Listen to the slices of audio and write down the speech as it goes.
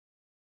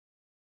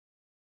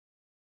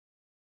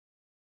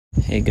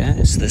Hey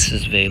guys, this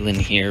is Valin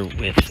here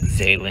with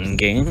Valin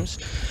Games,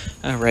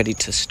 ready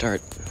to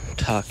start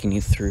talking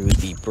you through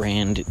the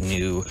brand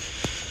new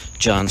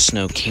Jon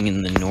Snow King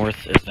in the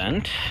North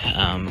event.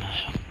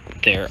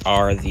 There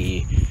are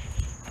the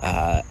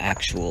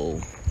actual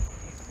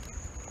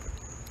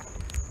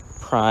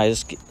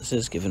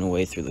prizes given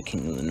away through the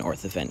King in the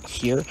North event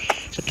here,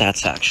 but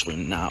that's actually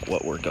not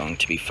what we're going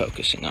to be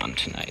focusing on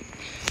tonight.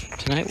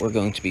 Tonight we're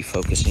going to be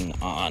focusing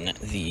on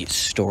the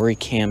story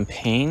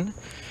campaign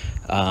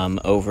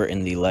over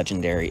in the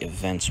legendary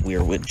events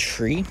Weirwood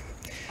Tree.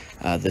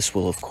 This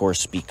will of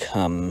course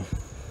become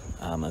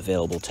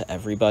available to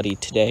everybody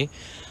today.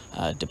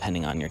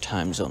 Depending on your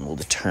time zone will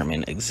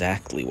determine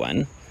exactly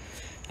when.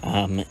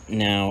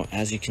 Now,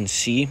 as you can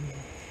see,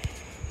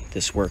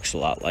 this works a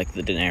lot like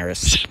the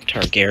Daenerys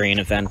Targaryen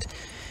event,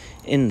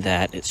 in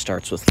that it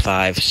starts with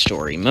 5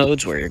 story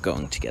modes where you're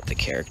going to get the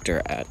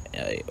character at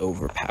a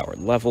overpowered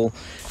level,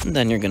 and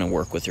then you're going to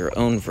work with your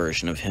own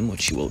version of him,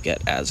 which you will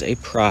get as a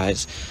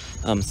prize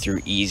through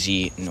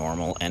easy,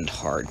 normal, and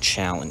hard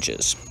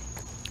challenges.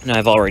 Now,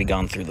 I've already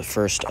gone through the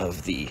first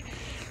of the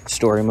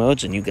story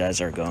modes, and you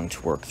guys are going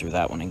to work through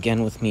that one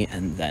again with me,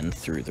 and then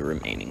through the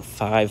remaining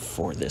 5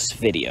 for this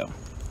video.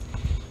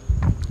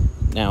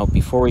 Now,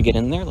 before we get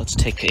in there, let's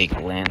take a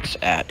glance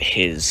at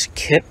his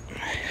kit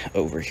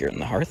over here in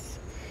the hearth.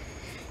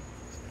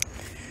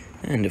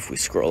 And if we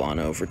scroll on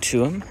over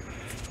to him,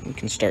 we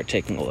can start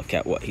taking a look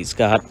at what he's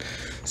got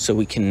so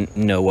we can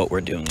know what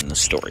we're doing in the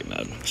story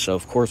mode. So,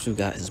 of course, we've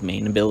got his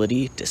main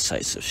ability,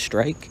 Decisive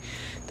Strike.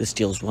 This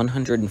deals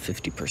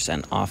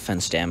 150%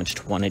 offense damage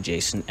to one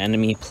adjacent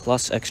enemy,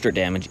 plus extra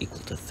damage equal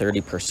to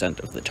 30%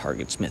 of the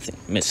target's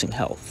missing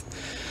health.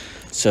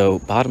 So,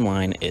 bottom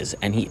line is,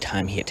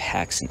 anytime he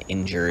attacks an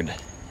injured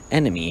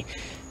enemy,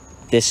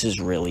 this is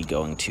really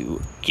going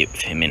to give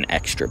him an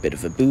extra bit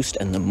of a boost,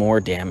 and the more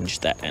damage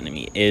that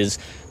enemy is,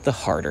 the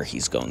harder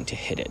he's going to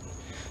hit it.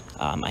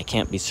 I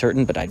can't be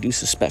certain, but I do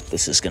suspect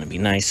this is going to be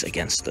nice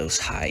against those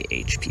high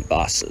HP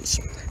bosses.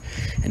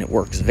 And it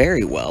works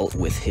very well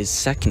with his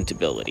second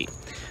ability.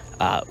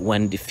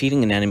 When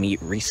defeating an enemy,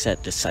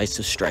 reset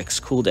Decisive Strike's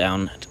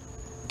cooldown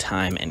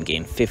time and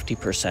gain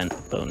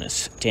 50%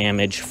 bonus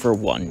damage for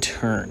 1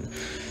 turn.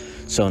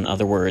 So in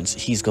other words,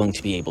 he's going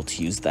to be able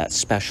to use that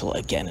special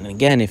again and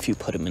again if you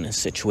put him in a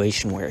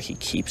situation where he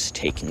keeps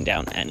taking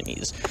down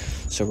enemies.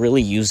 So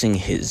really using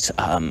his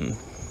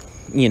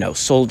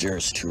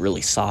soldiers to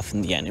really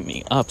soften the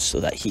enemy up so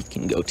that he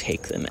can go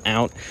take them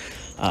out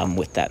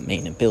with that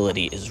main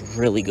ability is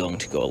really going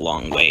to go a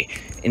long way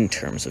in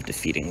terms of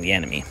defeating the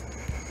enemy.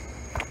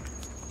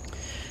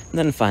 And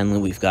then finally,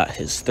 we've got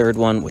his third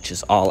one, which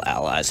is all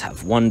allies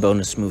have 1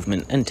 bonus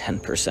movement and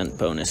 10%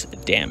 bonus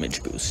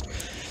damage boost.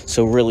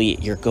 So really,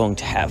 you're going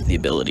to have the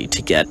ability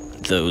to get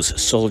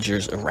those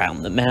soldiers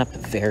around the map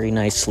very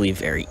nicely,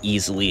 very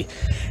easily,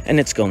 and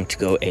it's going to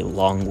go a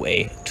long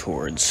way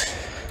towards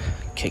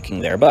kicking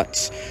their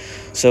butts.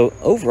 So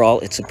overall,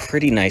 it's a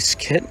pretty nice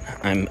kit.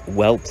 I'm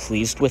well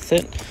pleased with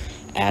it.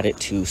 Add it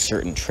to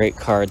certain trait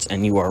cards,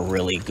 and you are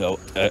really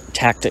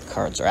tactic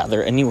cards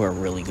rather, and you are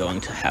really going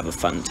to have a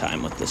fun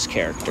time with this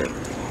character.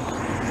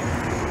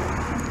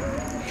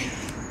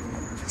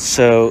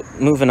 So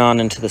moving on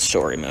into the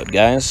story mode,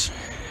 guys.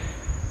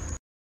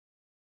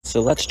 So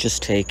let's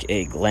just take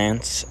a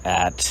glance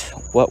at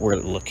what we're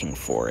looking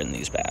for in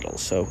these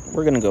battles. So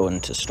we're going to go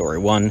into story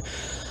 1.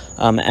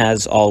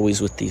 As always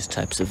with these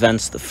types of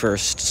events, the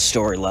first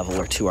story level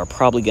or 2 are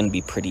probably going to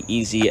be pretty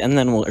easy, and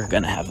then we're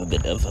going to have a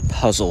bit of a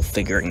puzzle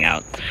figuring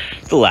out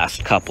the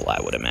last couple,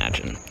 I would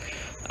imagine.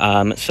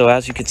 So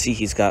as you can see,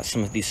 he's got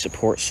some of these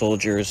support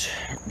soldiers.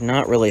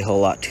 Not really a whole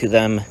lot to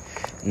them,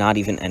 not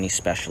even any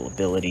special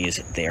abilities.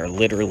 They are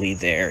literally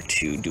there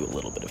to do a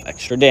little bit of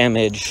extra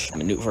damage,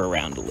 maneuver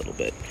around a little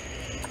bit.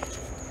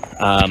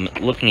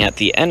 Looking at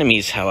the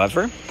enemies,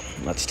 however,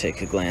 let's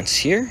take a glance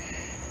here.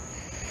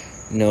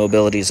 No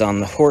abilities on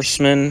the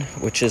horseman,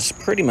 which is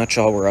pretty much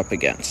all we're up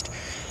against.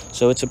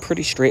 So it's a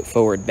pretty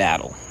straightforward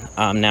battle.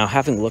 Now,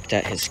 having looked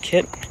at his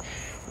kit,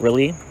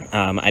 really,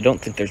 I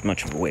don't think there's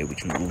much of a way we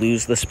can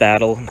lose this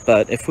battle,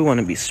 but if we want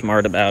to be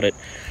smart about it,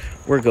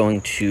 we're going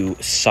to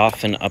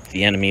soften up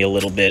the enemy a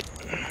little bit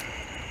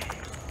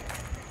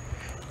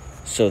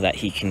so that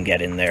he can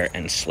get in there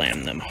and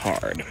slam them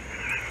hard.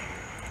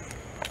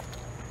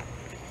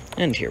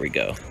 And here we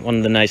go. One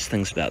of the nice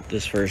things about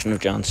this version of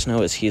Jon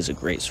Snow is he is a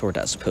great sword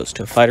as opposed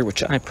to a fighter,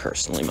 which I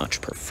personally much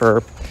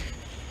prefer.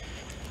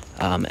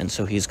 And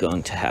so he's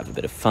going to have a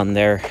bit of fun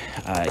there.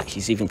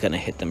 He's even going to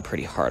hit them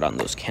pretty hard on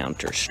those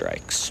counter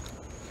strikes.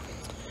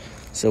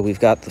 So we've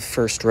got the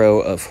first row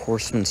of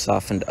horsemen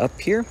softened up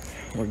here.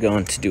 We're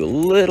going to do a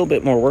little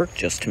bit more work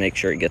just to make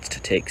sure he gets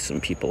to take some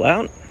people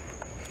out.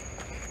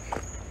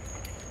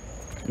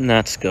 And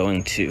that's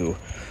going to,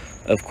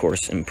 of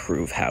course,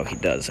 improve how he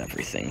does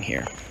everything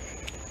here.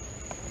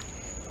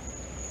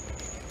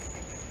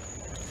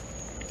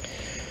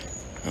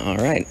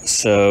 Alright,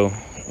 so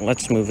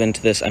let's move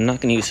into this. I'm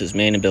not going to use his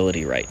main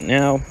ability right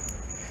now.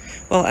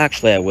 Well,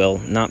 actually I will,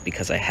 not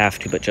because I have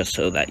to, but just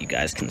so that you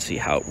guys can see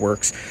how it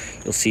works.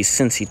 You'll see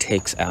since he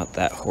takes out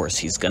that horse,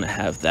 he's going to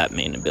have that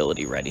main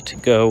ability ready to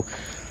go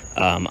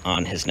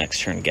on his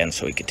next turn again,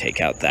 so he could take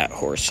out that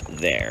horse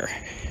there.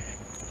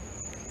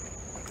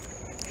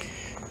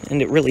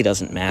 And it really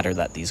doesn't matter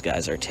that these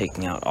guys are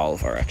taking out all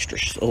of our extra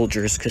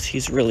soldiers, because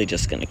he's really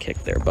just going to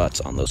kick their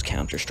butts on those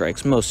counter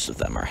strikes. Most of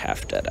them are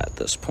half dead at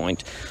this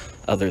point,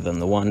 other than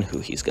the one who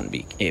he's going to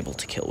be able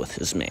to kill with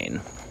his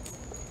main.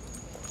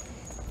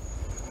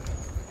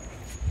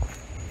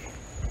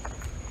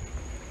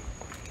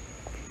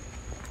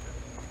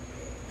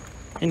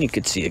 And you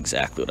could see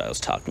exactly what I was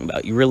talking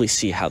about. You really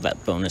see how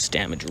that bonus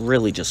damage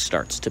really just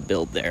starts to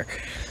build there.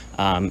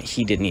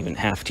 He didn't even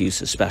have to use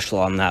his special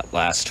on that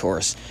last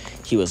horse.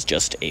 He was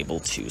just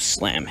able to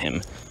slam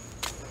him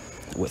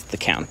with the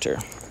counter.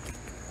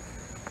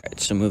 Alright,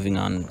 so moving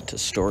on to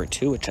story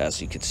 2, which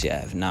as you can see I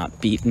have not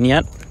beaten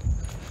yet.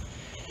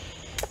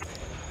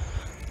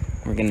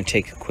 We're going to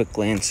take a quick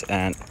glance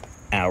at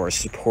our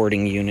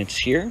supporting units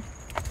here.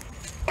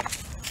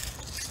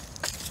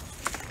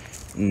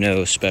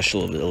 No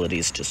special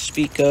abilities to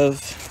speak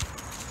of,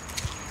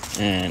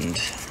 and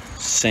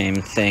same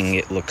thing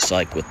it looks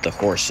like with the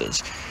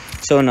horses.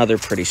 So another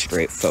pretty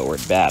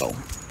straightforward battle.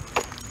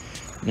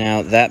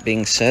 Now that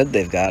being said,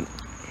 they've got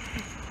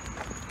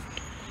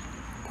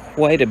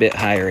quite a bit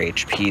higher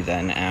HP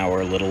than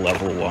our little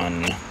level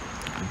 1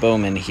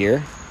 bowman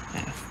here,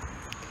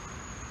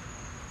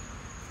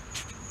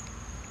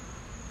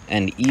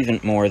 and even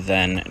more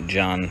than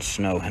Jon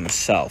Snow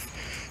himself.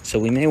 So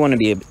we may want to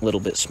be a little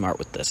bit smart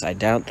with this. I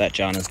doubt that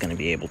Jon is going to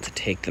be able to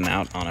take them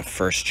out on a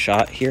first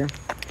shot here.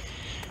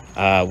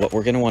 What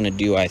we're going to want to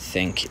do, I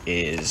think,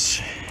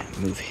 is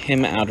move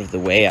him out of the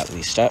way, at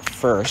least at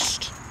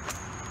first,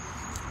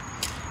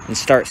 and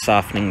start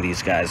softening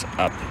these guys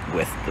up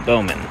with the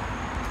bowmen.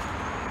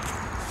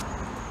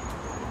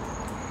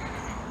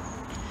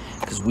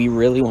 Because we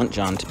really want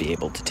Jon to be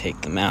able to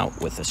take them out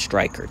with a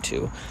strike or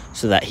two,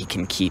 so that he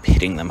can keep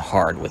hitting them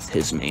hard with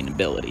his main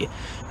ability.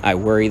 I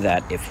worry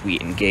that if we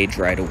engage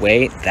right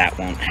away, that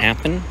won't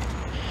happen,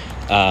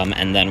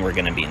 and then we're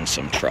going to be in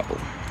some trouble.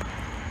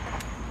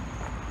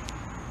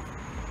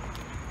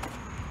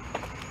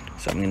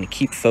 So I'm going to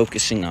keep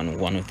focusing on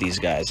one of these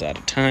guys at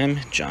a time.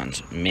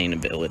 Jon's main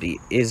ability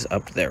is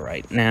up there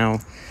right now.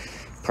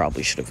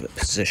 Probably should have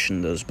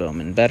positioned those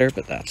bowmen better,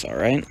 but that's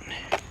alright.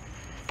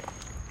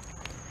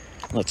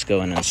 Let's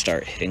go in and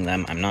start hitting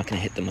them. I'm not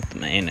going to hit them with the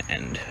main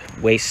and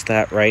waste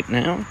that right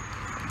now,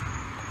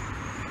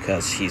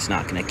 because he's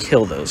not going to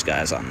kill those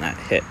guys on that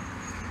hit.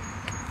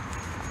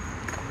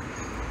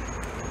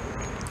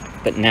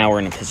 But now we're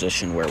in a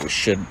position where we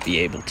should be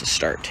able to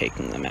start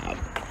taking them out,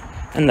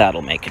 and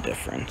that'll make a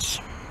difference.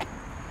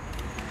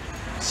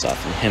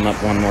 Soften him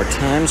up one more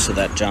time so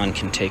that Jon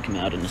can take him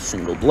out in a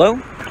single blow.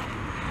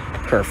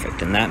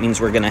 Perfect, and that means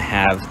we're going to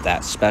have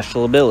that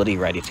special ability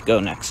ready to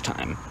go next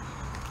time.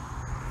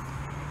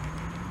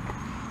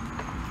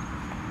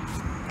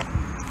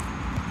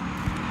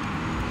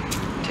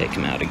 Take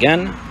him out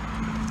again.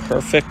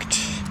 Perfect.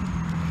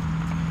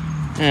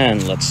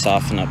 And let's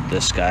soften up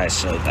this guy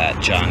so that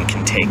Jon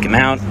can take him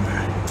out.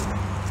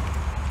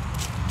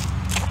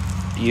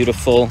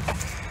 Beautiful.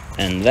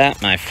 And that,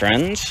 my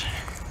friends,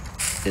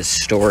 is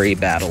Story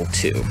Battle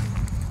 2.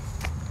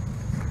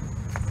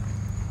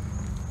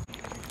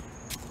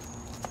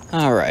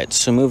 Alright,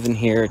 so moving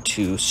here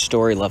to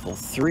Story Level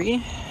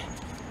 3.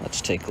 Let's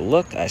take a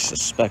look. I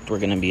suspect we're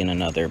going to be in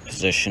another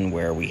position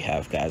where we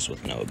have guys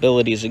with no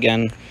abilities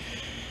again.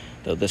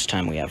 Though this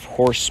time we have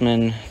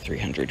Horsemen,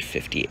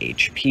 350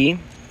 HP.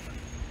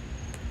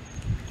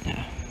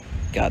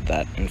 God,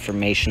 that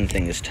information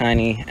thing is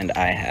tiny, and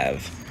I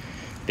have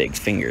big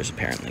fingers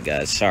apparently,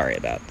 guys. Sorry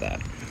about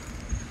that.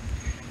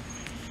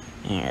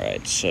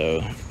 Alright,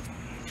 so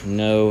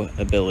no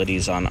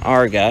abilities on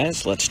our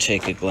guys. Let's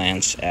take a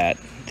glance at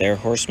their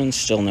Horsemen.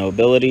 Still no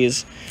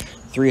abilities.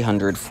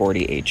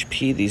 340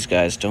 HP. These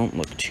guys don't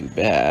look too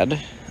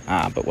bad.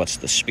 But what's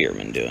the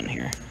Spearman doing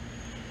here?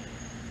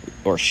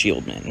 Or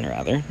Shieldman,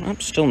 rather. Oh,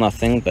 still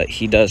nothing, but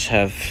he does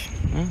have,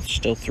 well,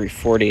 still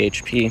 340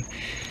 HP.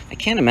 I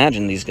can't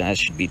imagine these guys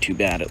should be too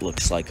bad. It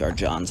looks like our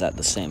Jon's at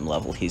the same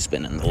level he's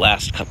been in the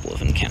last couple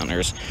of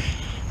encounters.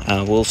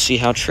 We'll see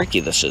how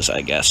tricky this is,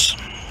 I guess.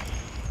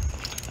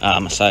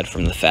 Aside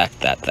from the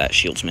fact that that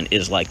Shieldsman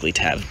is likely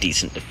to have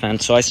decent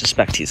defense, so I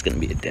suspect he's going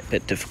to be a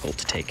bit difficult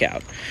to take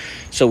out.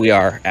 So we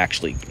are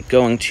actually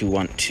going to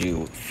want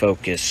to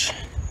focus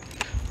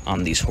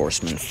on these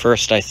Horsemen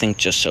first, I think,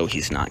 just so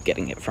he's not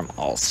getting it from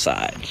all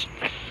sides.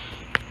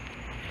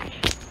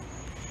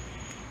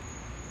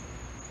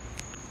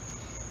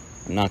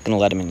 I'm not going to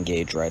let him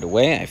engage right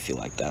away. I feel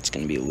like that's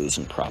going to be a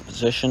losing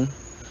proposition.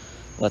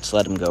 Let's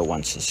let him go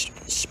once his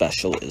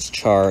special is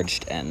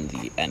charged and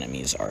the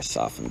enemies are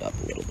softened up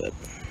a little bit.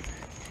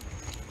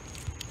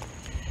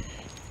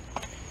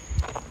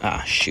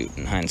 Ah, shoot.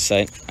 In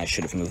hindsight, I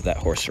should have moved that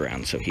horse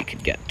around so he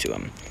could get to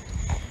him.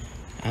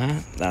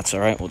 That's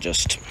alright. We'll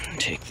just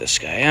take this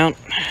guy out.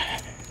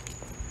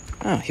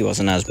 Oh, he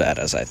wasn't as bad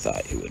as I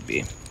thought he would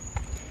be.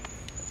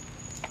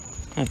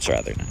 That's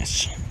rather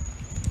nice.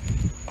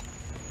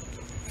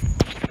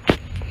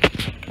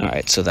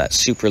 Alright, so that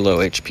super low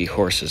HP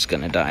horse is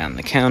going to die on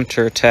the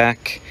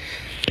counterattack.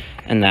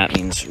 And that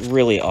means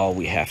really all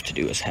we have to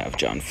do is have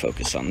John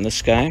focus on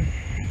this guy.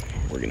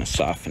 We're going to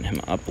soften him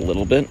up a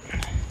little bit.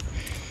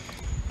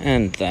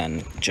 And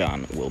then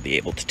John will be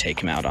able to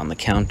take him out on the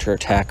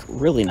counterattack.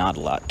 Really not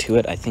a lot to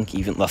it. I think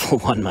even level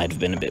 1 might have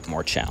been a bit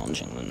more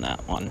challenging than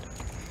that one.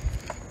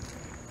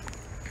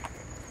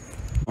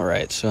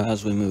 Alright, so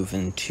as we move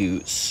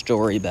into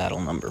story battle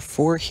number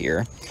 4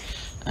 here,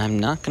 I'm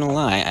not gonna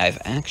lie,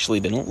 I've actually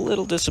been a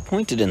little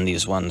disappointed in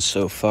these ones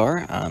so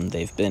far.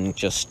 They've been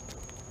just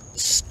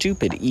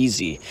stupid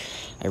easy.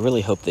 I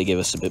really hope they give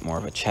us a bit more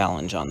of a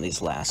challenge on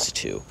these last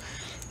two.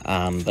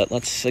 But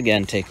let's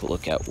again take a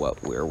look at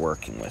what we're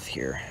working with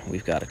here.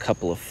 We've got a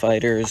couple of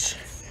fighters,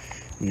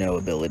 no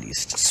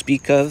abilities to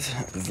speak of.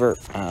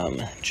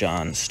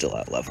 John's still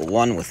at level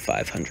 1 with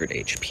 500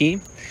 HP,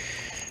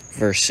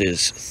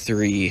 versus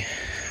 3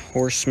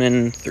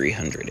 horsemen,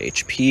 300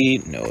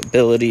 HP, no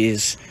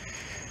abilities,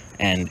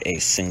 and a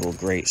single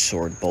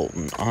greatsword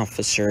Bolton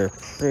officer,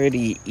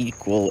 pretty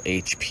equal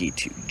HP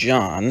to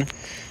John,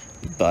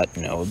 but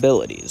no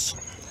abilities.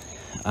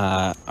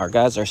 Our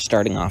guys are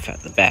starting off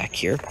at the back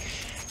here,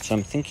 so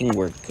I'm thinking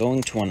we're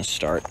going to want to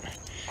start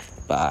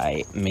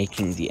by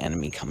making the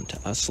enemy come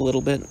to us a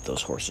little bit.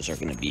 Those horses are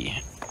going to be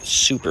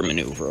super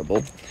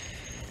maneuverable.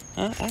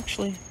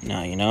 Actually,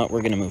 no, you know what?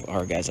 We're going to move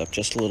our guys up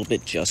just a little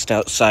bit, just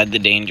outside the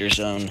danger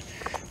zone,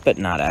 but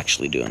not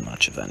actually doing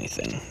much of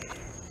anything.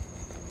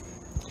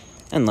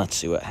 And let's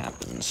see what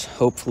happens.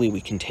 Hopefully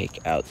we can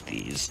take out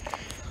these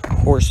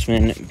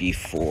horsemen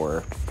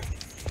before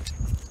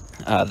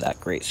that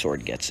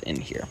greatsword gets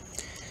in here.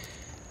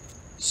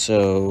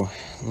 So,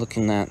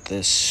 looking at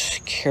this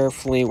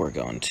carefully, we're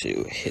going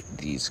to hit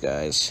these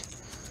guys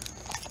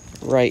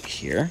right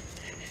here.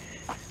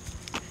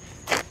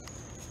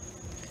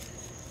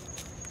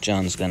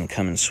 John's then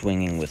coming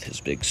swinging with his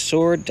big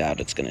sword.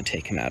 Doubt it's going to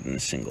take him out in a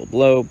single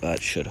blow,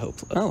 but should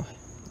hopefully... Oh,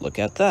 look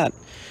at that.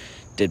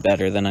 Did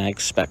better than I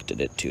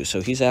expected it to.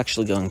 So he's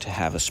actually going to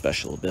have a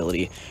special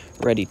ability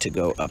ready to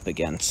go up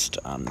against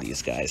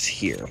these guys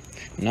here.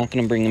 I'm not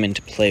going to bring him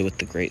into play with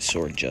the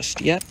greatsword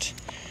just yet.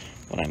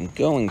 What I'm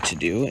going to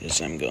do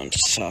is I'm going to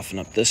soften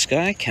up this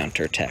guy.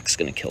 Counterattack's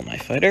going to kill my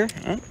fighter.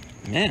 Oh,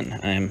 man,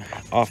 I'm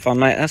off on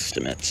my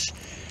estimates.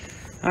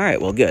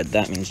 Alright, well good.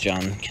 That means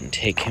John can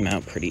take him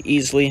out pretty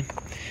easily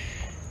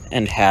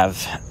and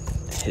have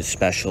his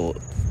special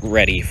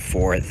ready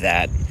for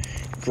that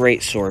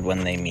greatsword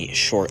when they meet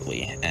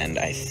shortly. And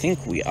I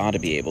think we ought to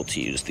be able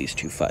to use these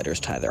two fighters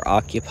to either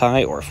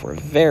occupy, or if we're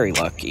very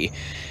lucky,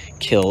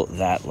 kill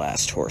that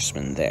last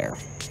horseman there.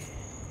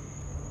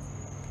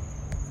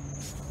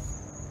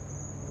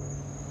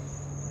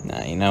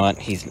 Now, you know what?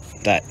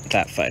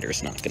 That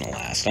fighter's not going to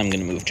last. I'm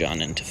going to move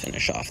John in to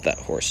finish off that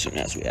horse soon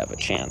as we have a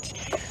chance.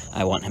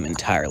 I want him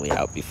entirely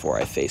out before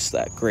I face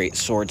that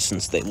greatsword,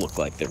 since they look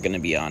like they're going to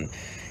be on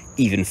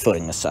even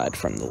footing aside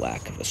from the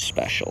lack of a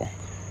special.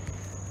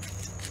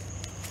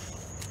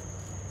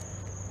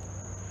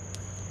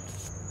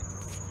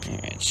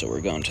 Alright, so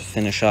we're going to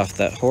finish off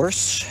that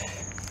horse,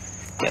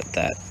 get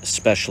that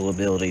special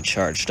ability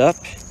charged up,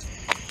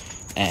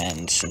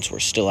 and since we're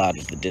still out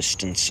of the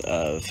distance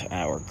of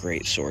our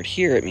greatsword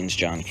here, it means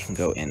John can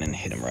go in and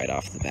hit him right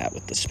off the bat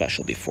with the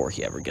special before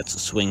he ever gets a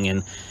swing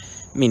in,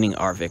 meaning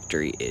our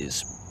victory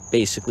is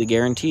basically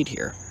guaranteed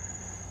here.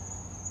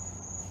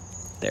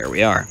 There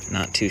we are,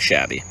 not too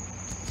shabby.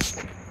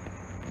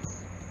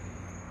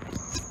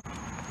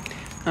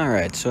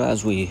 Alright, so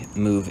as we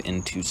move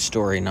into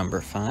story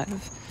number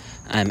 5,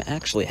 I'm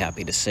actually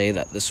happy to say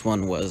that this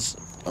one was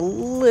a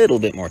little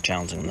bit more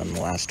challenging than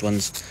the last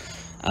ones.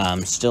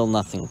 Still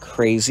nothing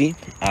crazy,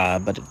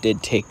 but it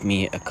did take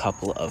me a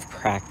couple of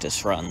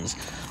practice runs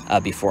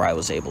before I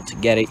was able to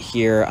get it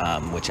here,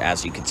 which,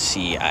 as you can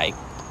see,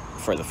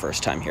 for the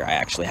first time here, I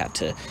actually had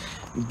to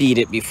beat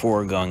it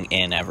before going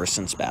in ever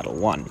since Battle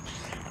 1.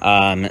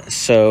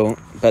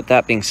 But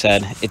that being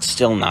said, it's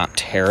still not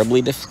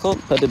terribly difficult,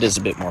 but it is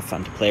a bit more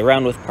fun to play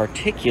around with,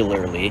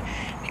 particularly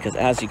because,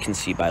 as you can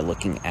see by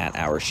looking at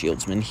our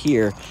shieldsman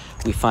here,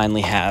 we finally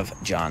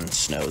have Jon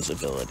Snow's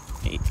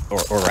ability,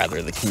 or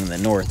rather the King of the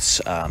North's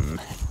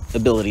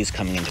abilities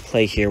coming into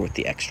play here with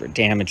the extra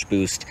damage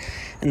boost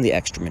and the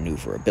extra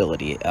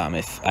maneuverability.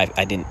 If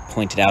I didn't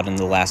point it out in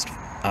the last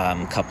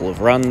couple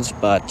of runs,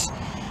 but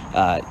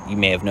you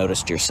may have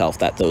noticed yourself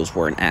that those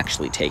weren't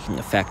actually taking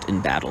effect in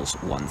battles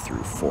 1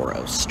 through 4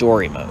 of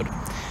story mode.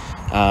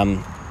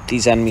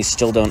 These enemies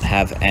still don't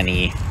have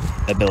any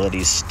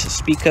abilities to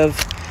speak of,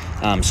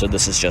 so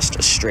this is just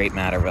a straight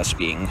matter of us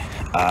being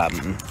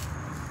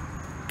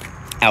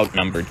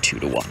outnumbered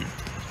 2-1.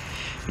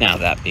 Now,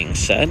 that being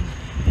said,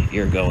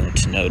 you're going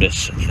to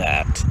notice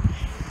that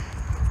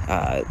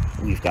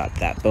we've got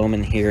that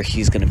bowman here.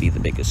 He's going to be the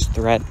biggest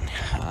threat.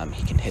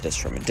 He can hit us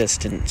from a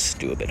distance,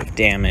 do a bit of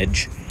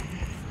damage.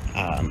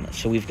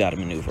 So we've got to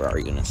maneuver our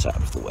units out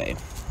of the way.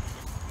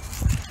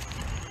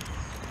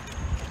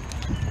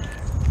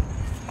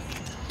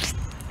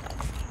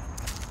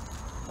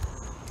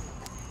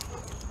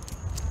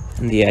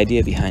 And the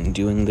idea behind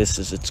doing this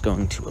is it's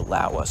going to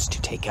allow us to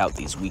take out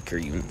these weaker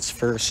units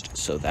first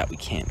so that we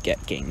can't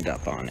get ganged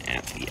up on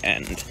at the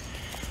end.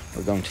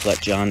 We're going to let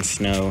Jon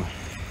Snow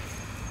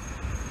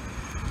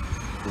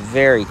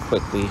very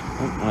quickly...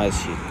 Oh, why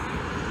is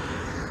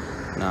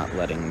he not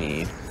letting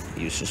me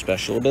use his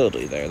special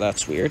ability there?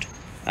 That's weird.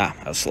 Ah,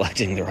 I was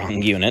selecting the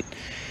wrong unit.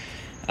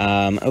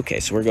 Okay,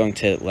 so we're going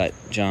to let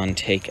Jon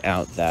take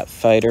out that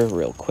fighter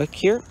real quick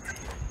here.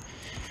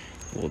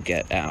 We'll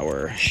get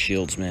our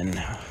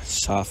shieldsman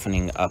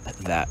softening up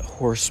that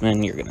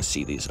horseman. You're going to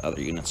see these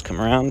other units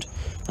come around.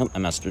 Oh, I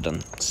must have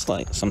done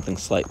something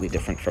slightly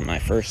different from my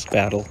first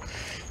battle,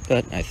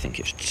 but I think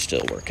it should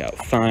still work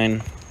out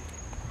fine.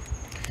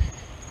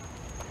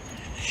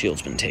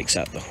 Shieldsman takes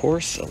out the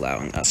horse,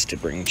 allowing us to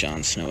bring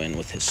Jon Snow in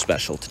with his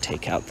special to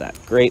take out that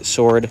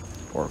greatsword,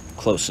 or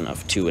close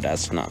enough to it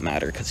as to not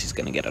matter because he's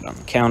going to get it on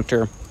the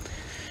counter.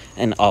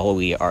 And all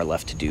we are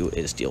left to do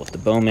is deal with the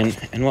bowman.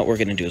 And what we're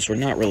going to do is we're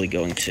not really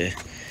going to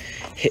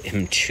hit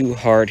him too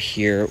hard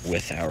here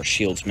with our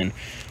shieldsman.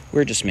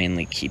 We're just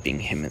mainly keeping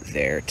him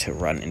there to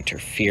run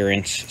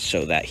interference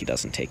so that he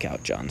doesn't take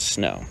out Jon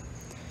Snow.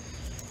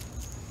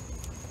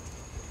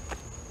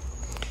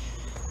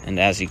 And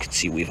as you can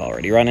see, we've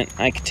already run it.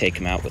 I could take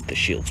him out with the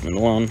shieldsman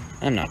alone.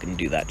 I'm not going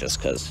to do that just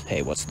because,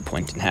 hey, what's the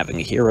point in having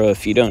a hero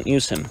if you don't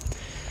use him?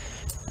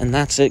 And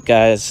that's it,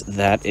 guys.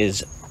 That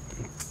is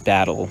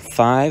Battle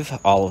 5,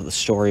 all of the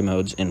story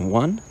modes in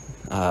one.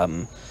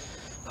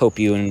 Hope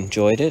you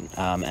enjoyed it,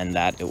 and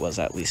that it was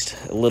at least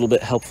a little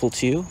bit helpful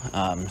to you.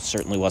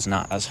 Certainly was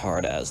not as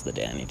hard as the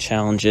Dany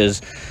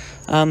challenges,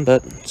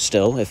 but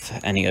still, if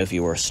any of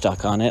you were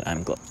stuck on it,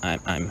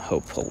 I'm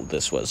hopeful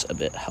this was a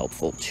bit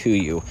helpful to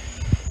you.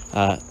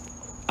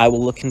 I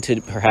will look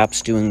into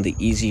perhaps doing the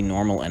easy,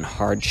 normal, and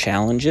hard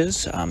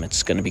challenges.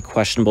 It's going to be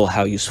questionable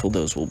how useful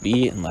those will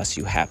be unless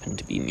you happen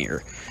to be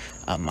near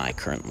my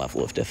current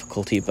level of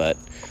difficulty, but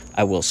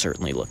I will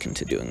certainly look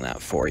into doing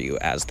that for you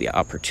as the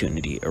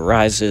opportunity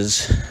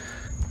arises.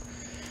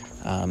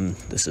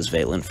 This is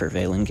Valin for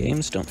Valin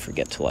Games. Don't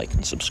forget to like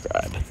and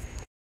subscribe.